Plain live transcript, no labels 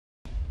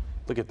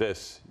Look at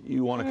this.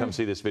 You want to come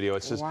see this video.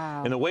 It says,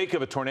 in the wake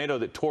of a tornado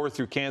that tore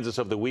through Kansas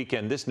over the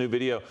weekend, this new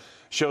video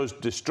shows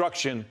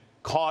destruction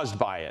caused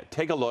by it.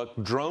 Take a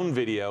look. Drone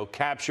video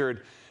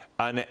captured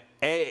an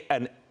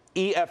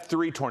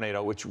EF3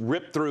 tornado, which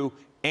ripped through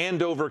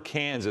Andover,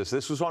 Kansas.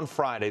 This was on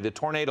Friday. The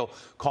tornado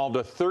caused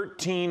a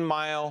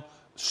 13-mile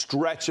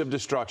stretch of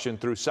destruction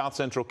through south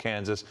central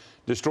Kansas,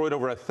 destroyed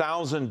over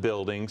 1,000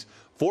 buildings.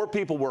 4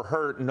 people were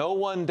hurt. No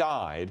one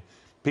died.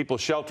 People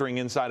sheltering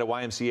inside a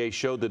YMCA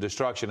showed the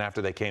destruction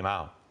after they came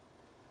out.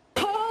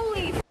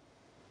 Holy!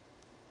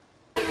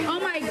 Oh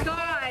my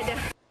God!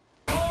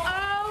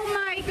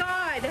 Oh my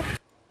God!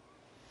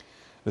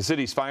 The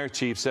city's fire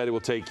chief said it will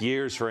take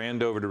years for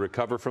Andover to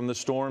recover from the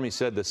storm. He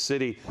said the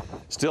city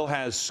still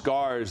has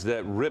scars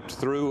that ripped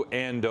through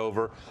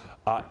Andover.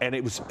 And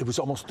it was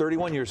almost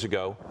 31 years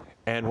ago.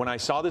 And when I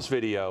saw this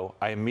video,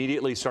 I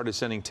immediately started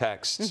sending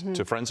texts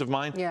to friends of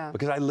mine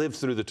because I lived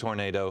through the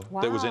tornado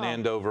that was in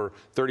Andover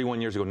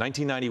 31 years ago,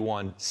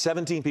 1991.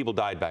 17 people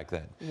died back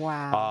then.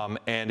 Wow.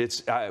 And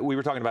it's we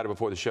were talking about it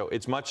before the show.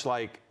 It's much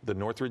like the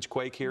Northridge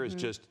quake here. It's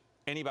just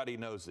anybody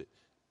knows it.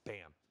 Bam.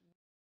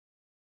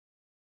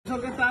 Eso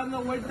que está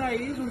dando vuelta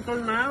ahí es un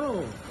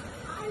tornado.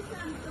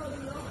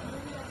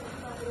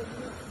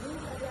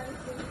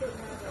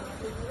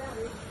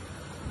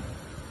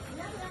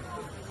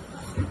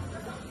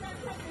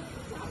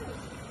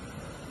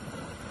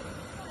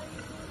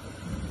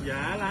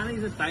 Ya, Lani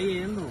se está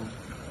yendo.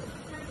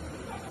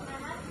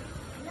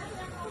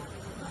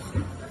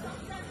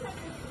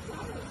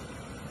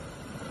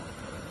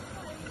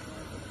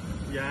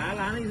 Ya,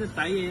 Lani se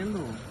está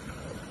yendo.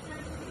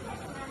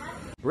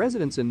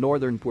 Residents in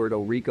northern Puerto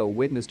Rico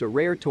witnessed a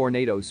rare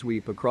tornado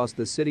sweep across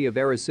the city of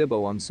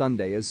Arecibo on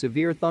Sunday as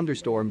severe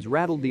thunderstorms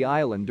rattled the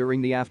island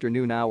during the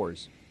afternoon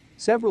hours.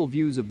 Several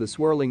views of the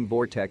swirling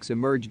vortex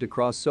emerged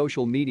across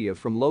social media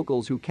from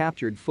locals who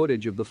captured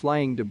footage of the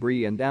flying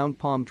debris and downed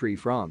palm tree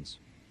fronds.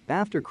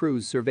 After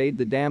crews surveyed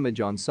the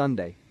damage on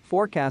Sunday,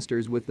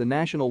 forecasters with the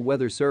National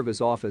Weather Service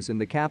office in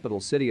the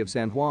capital city of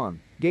San Juan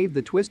gave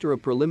the twister a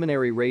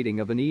preliminary rating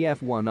of an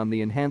EF1 on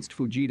the enhanced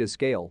Fujita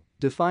scale,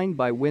 defined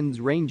by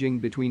winds ranging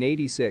between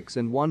 86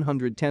 and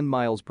 110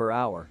 miles per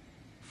hour.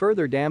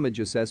 Further damage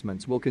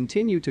assessments will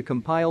continue to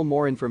compile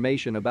more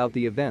information about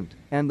the event,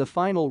 and the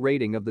final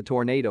rating of the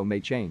tornado may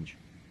change.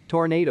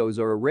 Tornadoes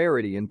are a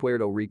rarity in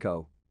Puerto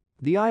Rico.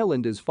 The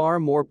island is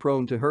far more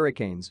prone to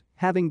hurricanes,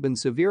 having been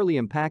severely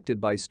impacted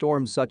by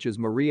storms such as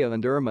Maria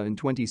and Irma in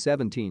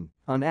 2017.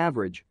 On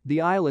average, the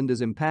island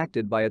is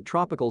impacted by a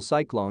tropical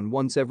cyclone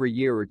once every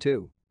year or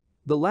two.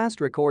 The last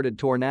recorded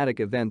tornadic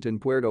event in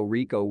Puerto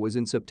Rico was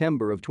in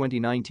September of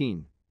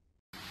 2019.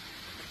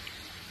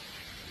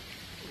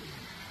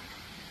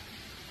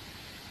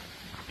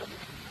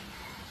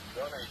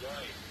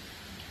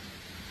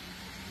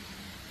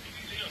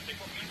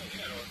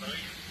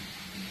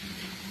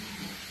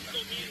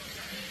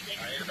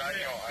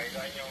 Hay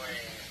daño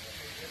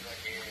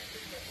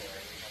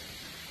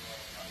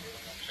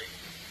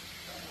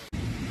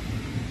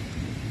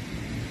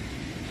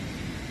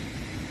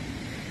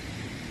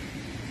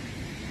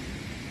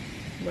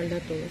Guarda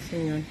todo,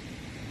 Señor.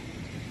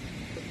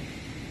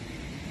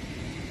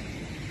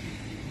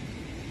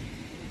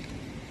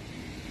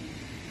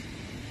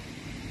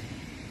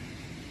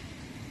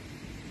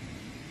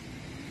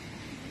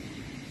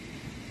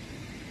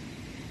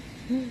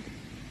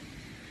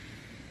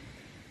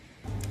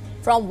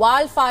 From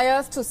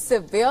wildfires to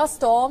severe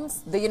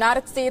storms, the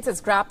United States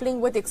is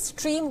grappling with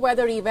extreme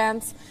weather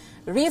events.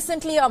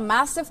 Recently, a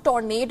massive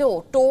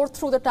tornado tore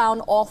through the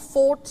town of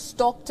Fort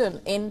Stockton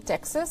in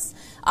Texas.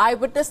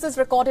 Eyewitnesses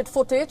recorded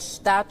footage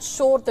that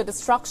showed the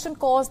destruction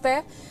caused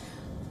there.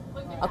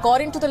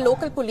 According to the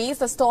local police,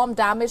 the storm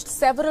damaged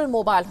several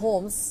mobile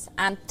homes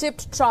and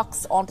tipped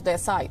trucks onto their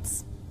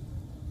sides.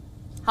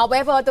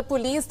 However, the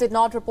police did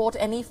not report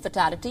any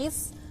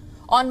fatalities.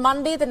 On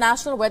Monday, the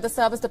National Weather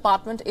Service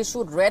Department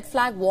issued red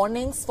flag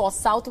warnings for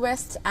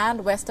southwest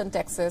and western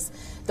Texas.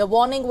 The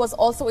warning was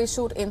also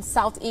issued in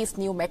southeast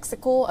New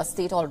Mexico, a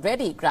state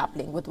already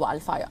grappling with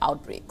wildfire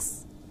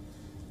outbreaks.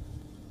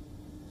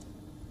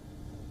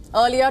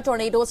 Earlier,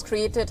 tornadoes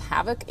created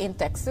havoc in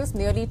Texas.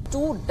 Nearly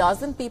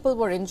 24 people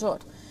were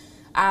injured.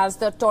 As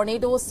the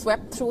tornadoes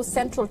swept through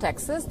central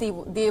Texas,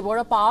 they were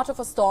a part of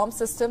a storm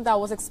system that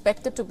was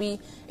expected to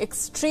be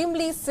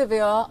extremely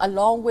severe,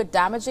 along with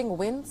damaging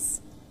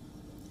winds.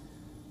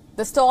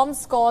 The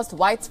storms caused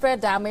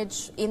widespread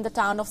damage in the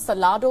town of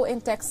Salado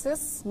in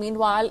Texas.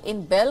 Meanwhile,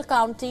 in Bell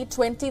County,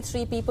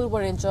 23 people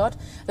were injured.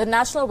 The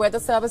National Weather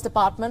Service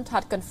Department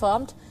had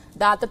confirmed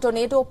that the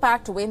tornado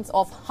packed winds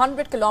of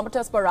 100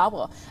 kilometers per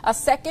hour. A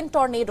second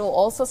tornado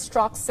also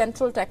struck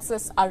central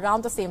Texas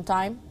around the same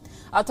time.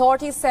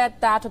 Authorities said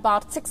that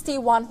about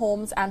 61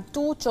 homes and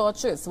 2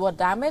 churches were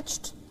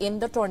damaged in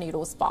the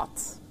tornado's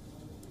path.